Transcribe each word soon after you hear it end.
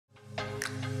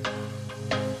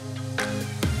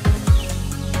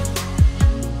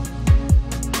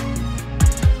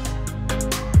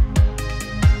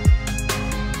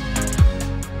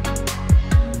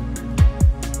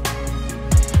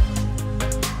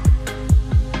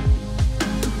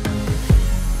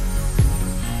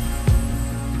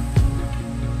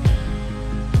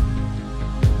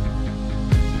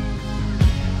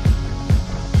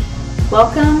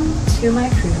Welcome to my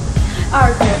crib.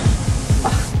 Our crib. Oh,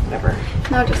 whatever.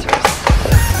 No, just hers.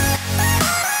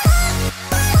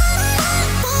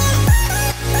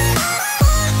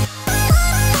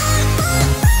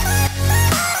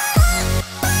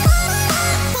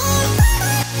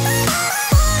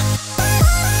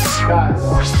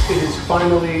 Guys, it is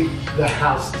finally the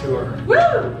house tour. Woo!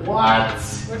 What?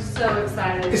 We're so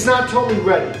excited. It's not totally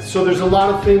ready, so there's a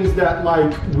lot of things that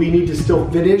like we need to still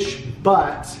finish,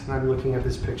 but I'm looking at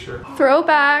this picture.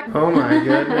 Throwback. Oh my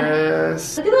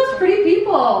goodness. Look at those pretty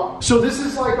people. So this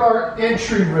is like our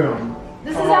entry room.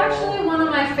 This is actually one of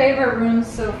my favorite rooms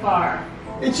so far.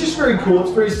 It's just very cool.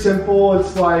 It's very simple.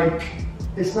 It's like,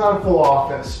 it's not a full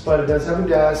office, but it does have a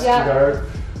desk. Yeah.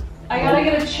 I gotta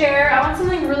get a chair. I want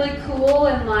something really cool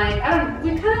and like,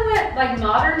 we kind of went like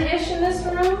modern-ish in this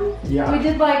room. Yeah. We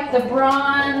did like the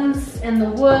bronze and the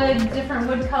wood, different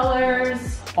wood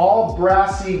colors. All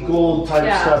brassy gold type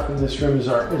stuff in this room is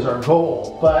our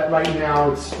goal. But right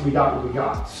now we got what we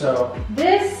got. So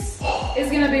this is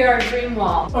gonna be our dream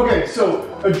wall. Okay, so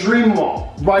a dream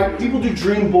wall, right? People do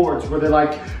dream boards where they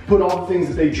like put all the things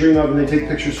that they dream of and they take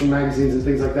pictures from magazines and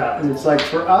things like that. And it's like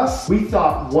for us, we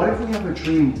thought, what if we have a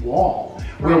dream wall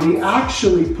where we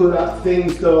actually put up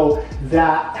things though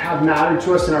that have mattered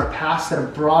to us in our past, that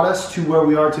have brought us to where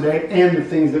we are today, and the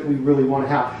things that we really want to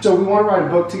have. So we want to write a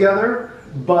book together,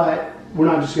 but we're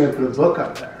not just going to put a book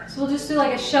up there. So we'll just do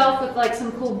like a shelf with like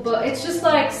some cool book. It's just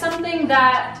like something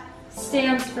that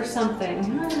stands for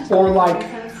something. Or like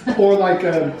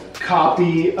a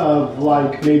copy of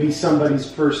like maybe somebody's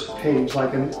first page,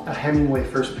 like a Hemingway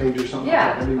first page or something. Yeah.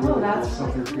 Like that. That'd be really that's cool.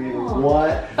 Something creative. cool.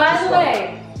 What? By the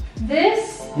way,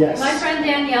 this, yes, my friend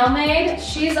Danielle made.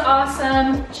 She's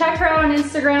awesome. Check her out on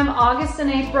Instagram, August and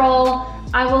April.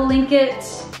 I will link it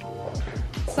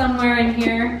somewhere in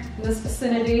here, in this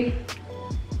vicinity.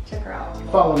 Check her out.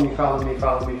 Follow me, follow me,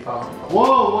 follow me, follow me.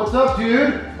 Whoa, what's up,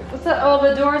 dude? What's up? Oh,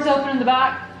 the door's open in the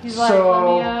back. He's like, let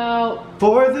me out.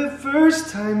 For the first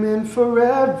time in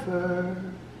forever.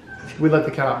 We let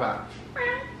the cat out back.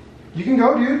 You can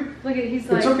go, dude. Look at, he's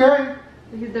like, it's okay.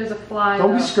 There's a fly.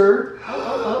 Don't be scared.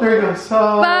 There he goes.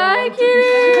 Bye,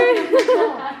 kitty.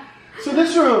 So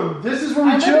this room, this is where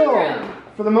we chill.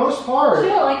 For the most part.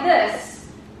 Chill like this.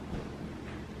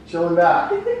 Chilling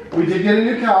back. We did get a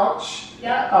new couch.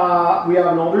 Yep. We have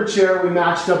an older chair. We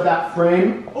matched up that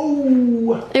frame.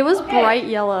 Oh. It was bright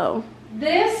yellow.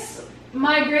 This,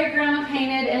 my great grandma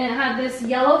painted, and it had this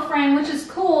yellow frame, which is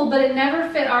cool, but it never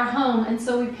fit our home. And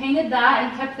so we painted that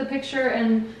and kept the picture,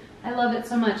 and I love it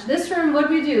so much. This room, what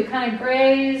do we do? Kind of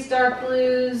grays, dark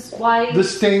blues, white. The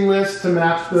stainless to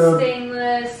match the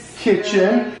stainless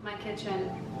kitchen. My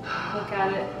kitchen. Look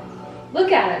at it.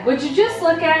 Look at it. Would you just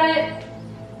look at it?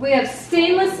 We have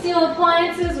stainless steel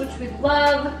appliances, which we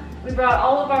love. We brought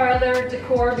all of our other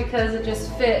decor because it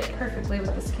just fit perfectly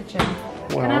with this kitchen.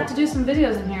 We're gonna have to do some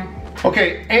videos in here.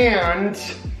 Okay, and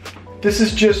this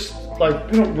is just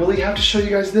like, we don't really have to show you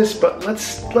guys this, but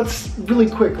let's really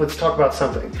quick, let's talk about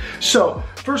something. So,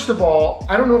 first of all,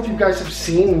 I don't know if you guys have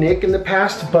seen Nick in the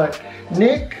past, but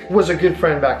Nick was a good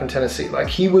friend back in Tennessee. Like,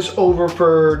 he was over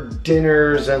for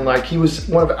dinners, and like, he was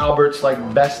one of Albert's like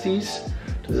besties.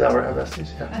 Does Albert have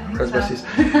besties? Yeah, has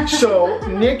besties. So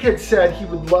Nick had said he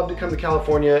would love to come to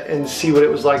California and see what it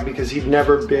was like because he'd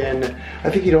never been, I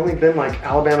think he'd only been like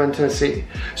Alabama and Tennessee.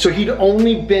 So he'd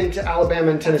only been to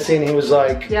Alabama and Tennessee, and he was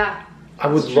like, yeah, I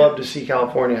would love to see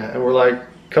California. And we're like,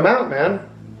 come out, man,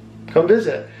 come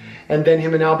visit. And then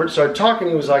him and Albert started talking.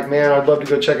 He was like, man, I'd love to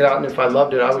go check it out, and if I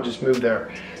loved it, I would just move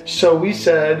there. So we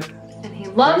said, and he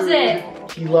loves it.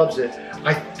 He loves it.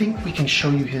 I think we can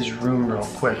show you his room real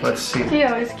quick. Let's see. He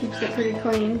always keeps it pretty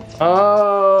clean.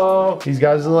 Oh, he's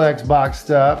got his little Xbox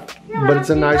stuff, but it's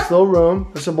a nice little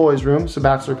room. It's a boy's room. It's a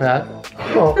bachelor pad.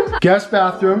 Oh, guest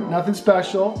bathroom, nothing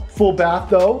special. Full bath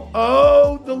though.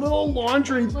 Oh, the little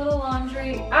laundry. Little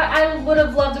laundry. I would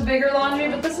have loved a bigger laundry,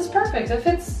 but this is perfect. It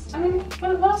fits. I mean,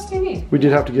 what else do you need? We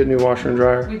did have to get a new washer and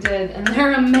dryer. We did, and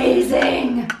they're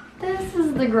amazing. This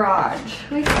is the garage.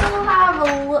 We still have a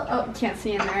little, oh, can't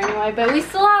see in there anyway, but we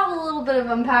still have a little bit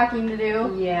of unpacking to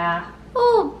do. Yeah.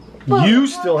 Oh, you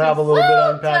still have a little bit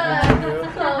of unpacking to do.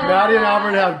 Mady and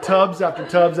Albert have tubs after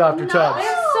tubs after tubs. I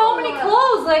have so many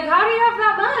clothes. Like, how do you have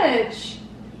that much?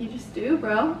 You just do,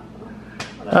 bro.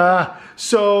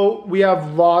 So we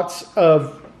have lots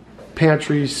of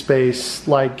pantry space,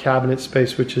 like cabinet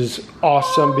space, which is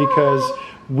awesome because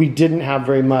we didn't have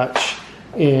very much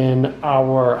in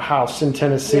our house in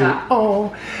Tennessee. Yeah.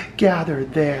 Oh, gather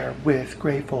there with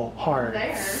grateful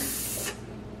hearts.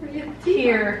 There.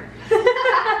 Here.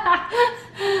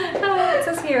 Oh, it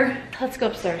says here. Let's go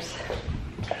upstairs.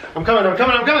 I'm coming, I'm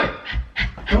coming, I'm coming.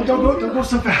 Oh, don't go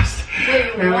so fast.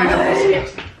 Wait, Wait, don't go so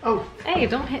fast. Oh. Hey,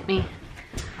 don't hit me.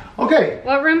 Okay.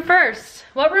 What room first?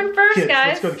 What room first, Kids. guys?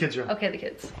 Let's go to the kids' room. Okay, the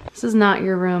kids. This is not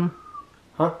your room.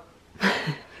 Huh?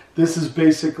 This is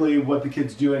basically what the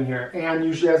kids do in here. Anne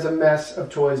usually has a mess of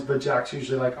toys, but Jack's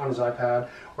usually like on his iPad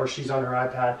or she's on her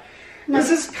iPad. This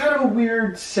is kind of a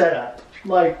weird setup.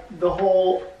 Like the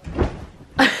whole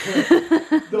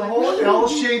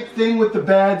L-shaped thing with the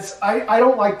beds. I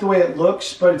don't like the way it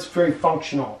looks, but it's very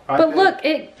functional. But look,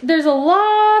 there's a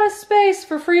lot of space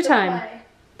for free time.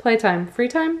 Playtime. Free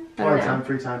time?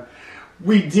 Free time.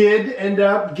 We did end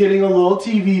up getting a little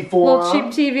TV for them.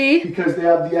 Little cheap TV. Because they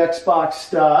have the Xbox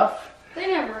stuff. They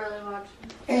never really watch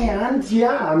it. And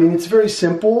yeah, I mean, it's very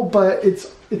simple, but it's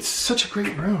such a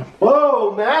great room.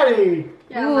 Whoa, Mady!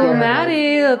 Yeah, Ooh,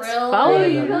 Mady, let's follow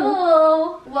you.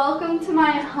 Hello. Welcome to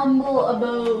my humble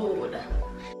abode.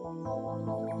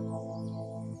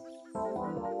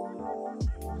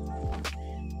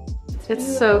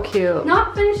 It's so cute.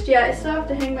 Not finished yet. I still have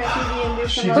to hang my TV and do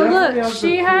some But other. look,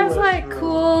 she has like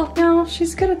cool, you know,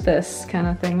 she's good at this kind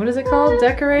of thing. What is it called?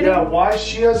 Decorating? Yeah, why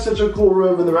she has such a cool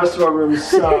room and the rest of our rooms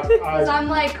suck. Because I'm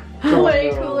like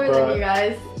way cooler than you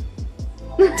guys.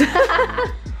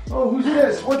 Oh, who's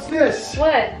this? What's this?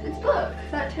 What? It's books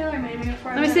that Taylor made me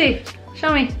before. Let me see.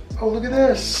 Show me. Oh, look at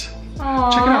this.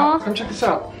 Aww. Check it out. Come check this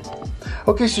out.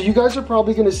 Okay, so you guys are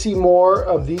probably going to see more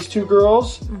of these two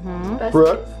girls,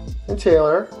 Brooke and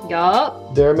Taylor.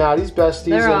 Yup. They're Maddie's besties,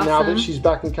 They're and now that awesome. she's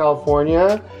back in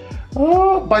California.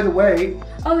 Oh, by the way,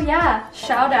 Oh yeah,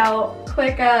 shout out.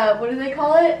 Quick, what do they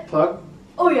call it? plug.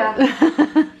 Oh yeah.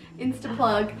 Insta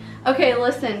plug. Okay,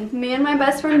 listen, me and my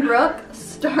best friend Brooke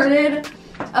started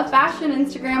a fashion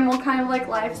Instagram, well, kind of like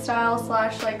lifestyle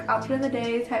 / like outfit of the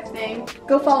day type thing.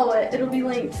 Go follow it. It'll be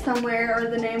linked somewhere, or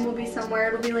the name will be somewhere.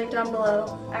 It'll be linked down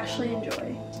below. Actually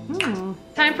enjoy.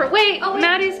 Time for, wait,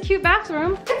 Maddie's cute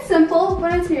bathroom. It's simple,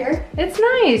 but it's here. It's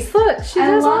nice. Look, she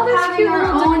I does all love this having cute our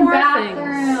little own decor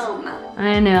bathroom. things.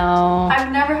 I know.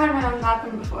 I've never had my own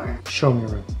bathroom before. Show me your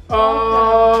room.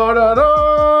 Oh, da, da,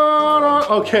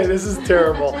 da. Okay, this is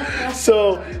terrible.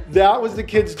 So that was the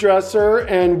kids' dresser,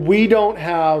 and we don't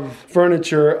have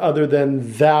furniture other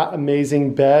than that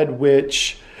amazing bed,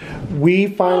 which we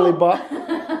finally bought.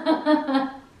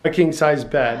 A king-size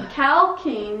bed. Cal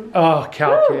King. Oh,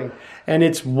 Cal King. And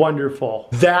it's wonderful.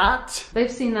 That, They've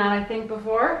seen that, I think,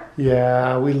 before.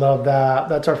 yeah, we love that.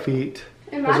 That's our feet.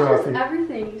 It Those are our matches feet.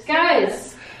 everything. You see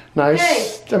Guys,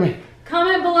 Nice. I mean,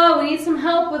 comment below. We need some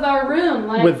help with our room.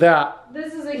 Like, with that.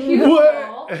 this is a huge What?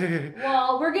 wall.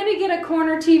 Well, we're gonna get a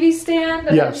corner TV stand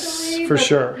Yes, eventually. for but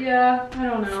sure. Yeah, I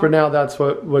don't know. For now, that's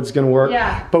what's gonna work.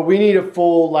 Yeah. But we need a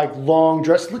full, like, long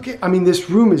dress. Look at, I mean, this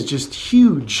room is just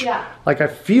huge. Yeah. Like, I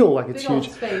feel like it's Big old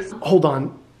huge. space. Hold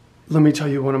on. Let me tell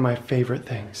you one of my favorite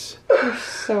things.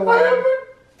 So I have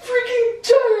a freaking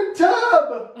giant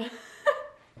tub!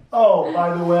 Oh,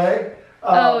 by the way.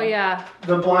 Oh yeah,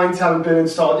 The blinds haven't been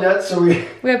installed yet, so we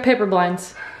we have paper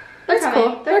blinds. That's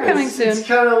cool. They're coming soon. It's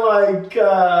kind of like,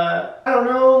 I don't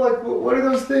know, like, what are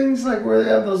those things? Like, where they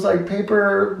have those, like,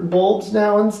 paper bulbs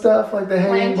now and stuff? Like the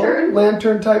hanging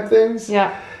lantern type things?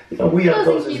 Yeah. You know, we have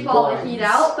those Doesn't as keep all the blinds. heat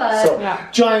out, but So, Yeah.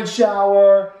 giant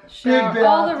shower, big bathroom.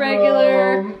 all the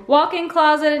regular walk-in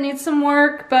closet. It needs some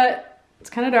work, but it's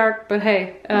kind of dark. But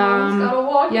hey, Mom's got a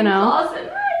walk-in you know,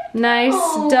 closet. nice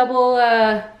Oh. double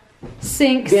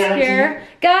sinks Vanity. here,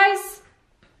 guys.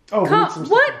 Oh, we need some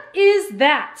What stuff. is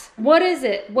that? What is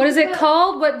it? What is it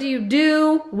called? What do you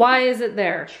do? Why is it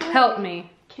there? Help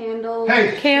me. Candles.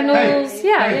 Hey. Candles. Hey.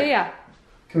 Yeah, Hey. yeah,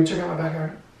 Can we check out my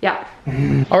backyard? yeah.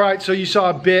 Yeah. All right, so you saw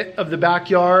a bit of the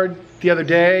backyard the other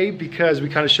day because we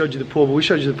kind of showed you the pool, but we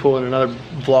showed you the pool in another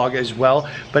vlog as well.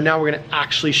 But now we're gonna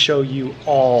actually show you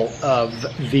all of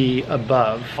the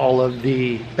above, all of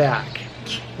the back,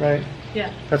 right? Yeah.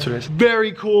 That's what it is.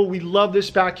 Very cool. We love this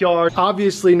backyard.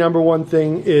 Obviously, number one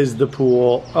thing is the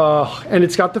pool. And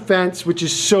it's got the fence, which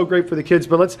is so great for the kids.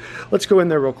 But let's go in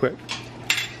there real quick.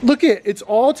 Look at it. It's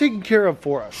all taken care of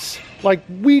for us. Like,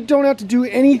 we don't have to do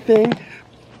anything.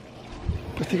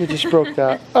 I think I just broke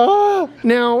that.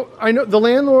 Now, I know the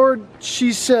landlord,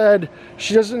 she said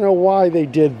she doesn't know why they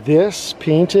did this,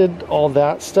 painted, all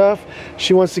that stuff.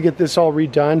 She wants to get this all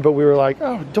redone, but we were like,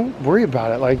 oh, don't worry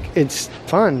about it. Like, it's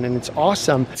fun and it's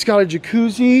awesome. It's got a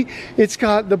jacuzzi. It's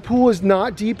got, the pool is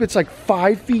not deep. It's like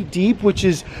 5 feet deep, which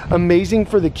is amazing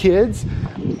for the kids.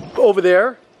 Over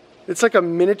there, It's like a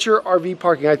miniature RV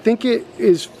parking. I think it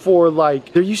is for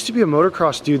like, there used to be a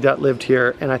motocross dude that lived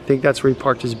here, and I think that's where he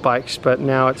parked his bikes, but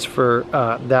now it's for,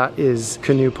 that is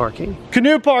canoe parking.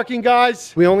 Canoe parking,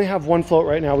 guys! We only have one float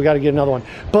right now. We gotta get another one.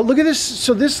 But look at this.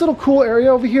 So this little cool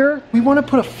area over here, we wanna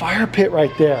put a fire pit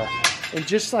right there. And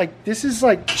just like, this is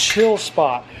like chill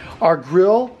spot. Our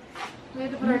grill. We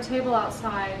had to put our table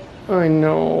outside. I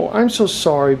know. I'm so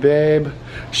sorry, babe.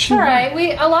 All right.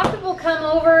 A lot of people come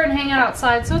over and hang out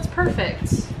outside, so it's perfect.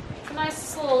 It's a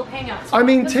nice little hangout spot. I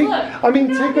mean,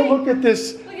 take a look at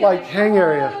this like hang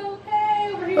area.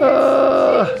 Hey, over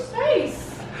here.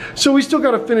 Space. So we still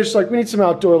got to finish. Like, we need some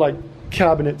outdoor like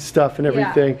cabinet stuff and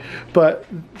everything. Yeah. But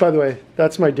by the way,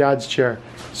 that's my dad's chair.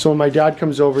 So when my dad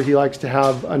comes over, he likes to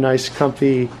have a nice,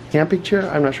 comfy camping chair.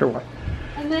 I'm not sure why.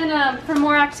 And then for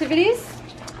more activities.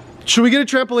 Should we get a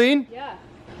trampoline? Yeah.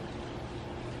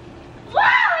 Wow,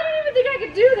 I didn't even think I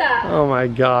could do that. Oh my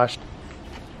gosh.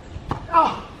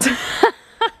 Oh.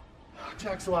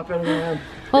 Jack's a lot better than I am.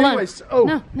 Hold Anyways, on.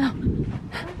 Oh. No.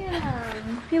 Look at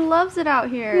him. He loves it out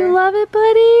here. You love it,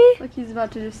 buddy? Look, he's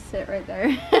about to just sit right there.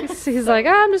 He's like, oh,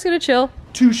 I'm just gonna chill.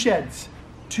 2 sheds.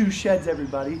 2 sheds,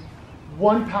 everybody.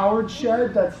 One powered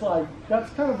shed that's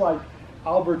kind of like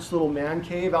Albert's little man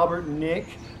cave. Albert and Nick,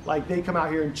 like they come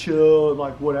out here and chill and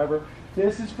like whatever.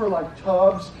 This is for like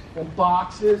tubs and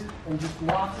boxes and just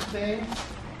lots of things.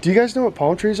 Do you guys know what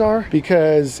palm trees are?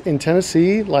 Because in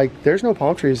Tennessee, like there's no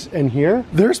palm trees. And here,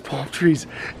 there's palm trees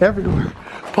everywhere.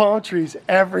 Palm trees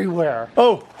everywhere.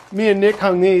 Oh, me and Nick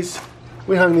hung these.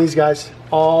 We hung these guys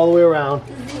all the way around.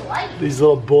 These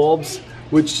little bulbs,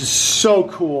 which is so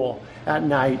cool at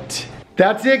night.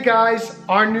 That's it, guys.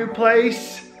 Our new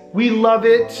place. We love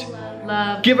it.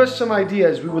 Love. Give us some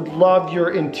ideas. We would love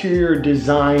your interior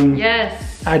design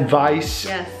advice.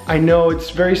 Yes. I know it's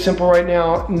very simple right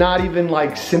now. Not even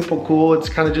like simple cool. It's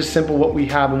kind of just simple what we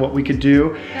have and what we could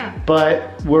do. Yeah.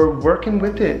 But we're working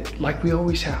with it like we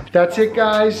always have. That's it,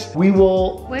 guys. We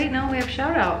will... Wait, no, we have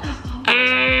shout outs.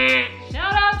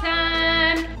 Shout out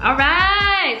time. All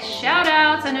right, shout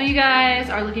outs. I know you guys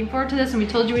are looking forward to this and we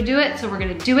told you we'd do it, so we're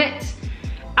gonna do it.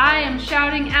 I am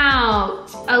shouting out.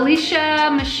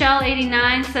 Alicia Michelle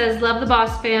 89 says, love the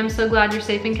Boss Fam. So glad you're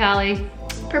safe in Cali.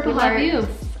 Purple heart. Love you.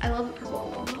 I love the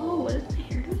purple. Oh, what is my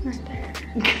hair doing right there?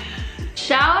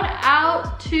 Shout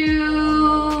out to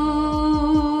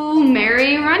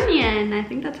Mary Runyon. I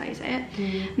think that's how you say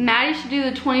it. Maddie should do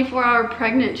the 24-hour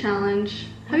pregnant challenge.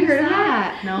 Have you heard of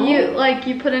that? No.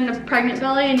 You put in a pregnant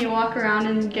belly and you walk around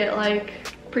and get like,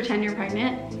 pretend you're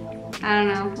pregnant. I don't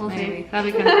know, we'll see.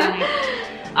 That'd be kind of funny.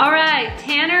 All right,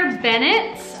 Tanner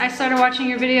Bennett. I started watching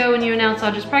your video when you announced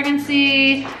Audra's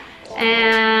pregnancy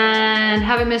and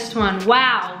haven't missed one.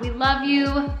 Wow, we love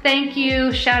you. Thank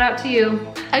you. Shout out to you.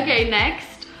 Okay,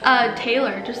 next,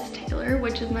 Taylor, just Taylor,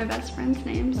 which is my best friend's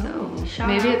name, so shout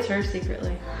out. Maybe it's her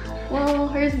secretly. Well,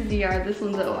 hers is ZR, this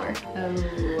one's OR.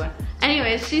 Oh.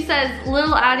 Anyways, she says,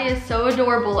 little Addie is so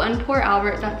adorable and poor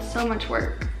Albert, that's so much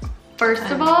work.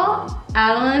 First of all,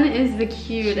 Adeline is the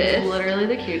cutest. She's literally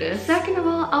the cutest. Second of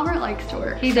all, Albert likes to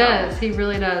work. He does, he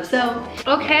really does. So,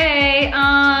 okay,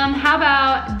 how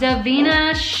about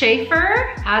Davina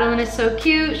Schaefer? Adeline is so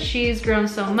cute, she's grown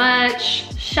so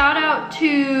much. Shout out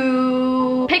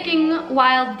to Picking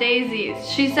Wild Daisies.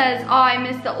 She says, oh, I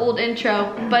missed the old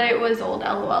intro, but it was old,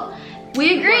 LOL.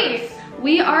 We agree.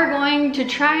 We are going to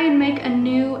try and make a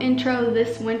new intro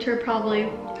this winter, probably.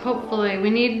 Hopefully,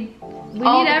 we need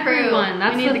everyone.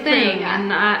 That's the thing, crew, yeah.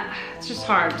 And it's just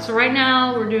hard. So right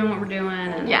now we're doing what we're doing.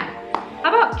 And yeah. How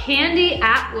about Candy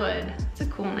Atwood? It's a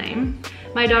cool name.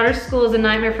 My daughter's school is a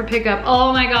nightmare for pickup.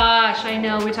 Oh my gosh, I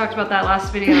know. We talked about that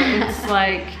last video. It's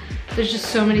like there's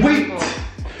just so many people.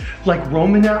 Like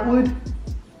Roman Atwood?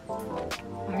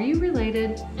 Are you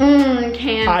related?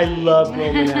 Candy. I love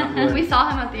Roman Atwood. We saw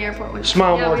him at the airport with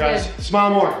Smile more, guys.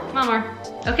 Smile more. Smile more.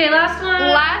 Okay, last one.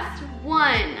 Last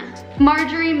one.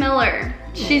 Marjorie Miller.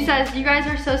 She says, you guys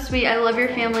are so sweet. I love your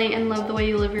family and love the way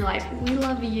you live your life. We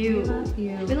love you. We love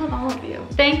you. We love all of you.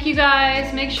 Thank you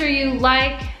guys. Make sure you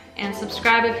like and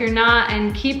subscribe if you're not,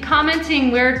 and keep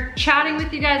commenting. We're chatting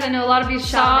with you guys. I know a lot of you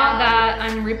saw that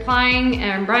I'm replying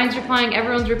and Bryan's replying,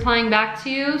 everyone's replying back to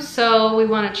you. So we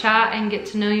want to chat and get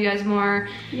to know you guys more.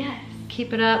 Yes.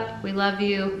 Keep it up. We love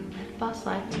you. Boss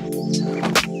life.